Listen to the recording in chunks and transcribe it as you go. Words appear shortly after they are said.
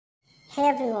Hey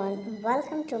everyone,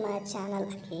 welcome to my channel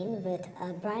again with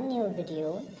a brand new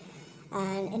video.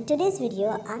 And in today's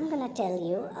video I'm gonna tell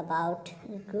you about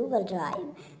Google Drive,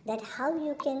 that how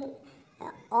you can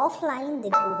offline the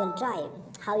Google Drive,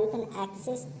 how you can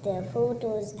access the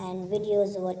photos and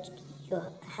videos what you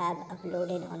have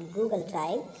uploaded on Google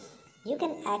Drive. You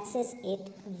can access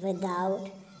it without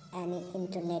any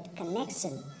internet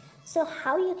connection. So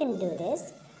how you can do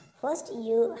this? First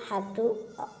you have to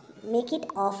make it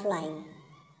offline.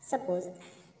 Suppose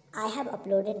I have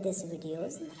uploaded these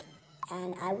videos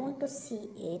and I want to see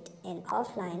it in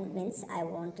offline, means I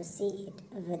want to see it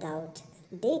without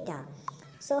data.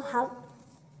 So how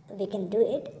we can do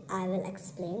it, I will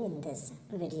explain in this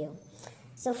video.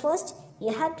 So first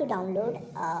you have to download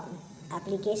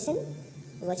application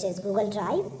which is Google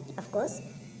Drive. Of course,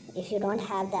 if you don't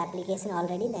have the application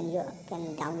already, then you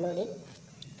can download it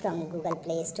from Google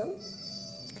Play Store.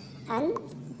 And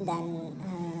then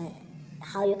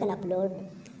how you can upload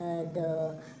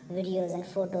the videos and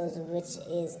photos which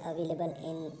is available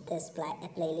in this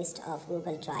playlist of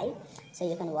Google Drive, so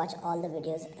you can watch all the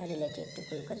videos related to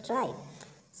Google Drive.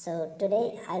 So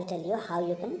today I'll tell you how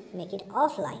you can make it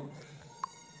offline.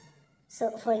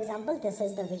 So for example, this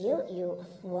is the video you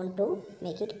want to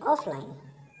make it offline.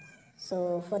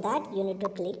 So for that you need to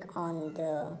click on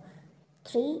the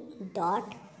three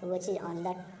dot which is on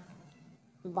the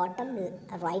bottom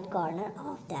right corner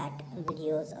of that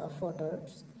videos or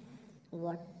photos,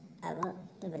 whatever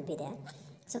will be there.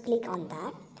 So click on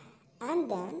that and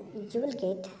then you will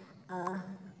get a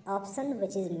option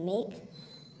which is make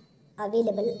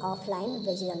available offline,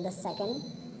 which is on the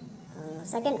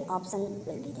second option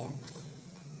will be there.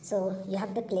 So you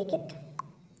have to click it.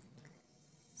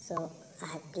 So I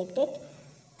have clicked it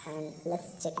and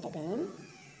let's check it again.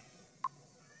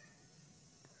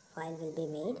 File will be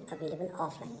made available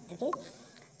offline. Okay,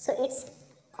 so it's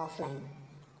offline,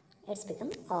 it's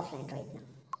become offline right now,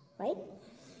 right?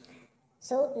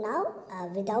 So now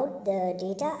without the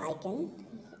data I can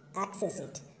access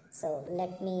it. So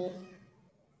let me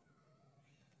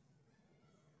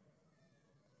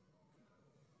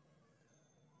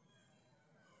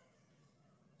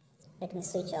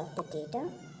switch off the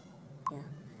data. Yeah,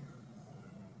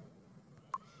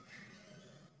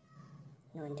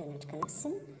 no internet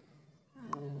connection.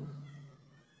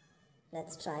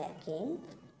 Let's try again.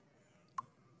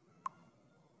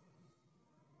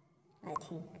 I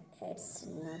think it's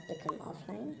not become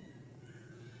offline.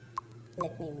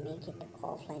 Let me make it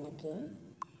offline again.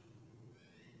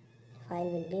 File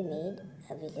will be made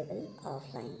available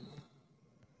offline.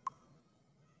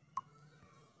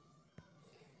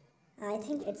 I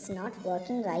think it's not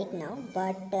working right now,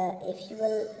 but if you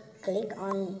will click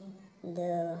on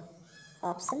the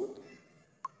option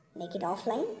make it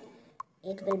offline,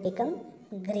 it will become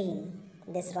green.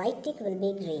 This right tick will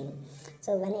be green.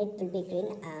 So when it will be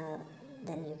green,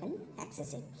 then you can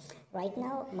access it. Right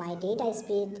now my data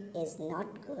speed is not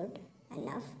good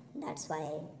enough, that's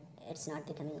why it's not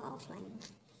becoming offline.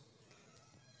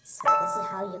 So this is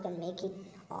how you can make it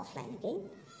offline. Okay,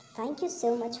 thank you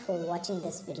so much for watching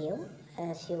this video.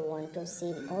 If you want to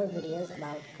see more videos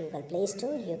about Google Play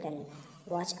Store, you can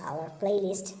watch our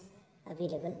playlist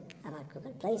available about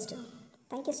Google Play Store.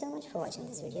 Thank you so much for watching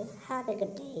this video. Have a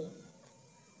good day.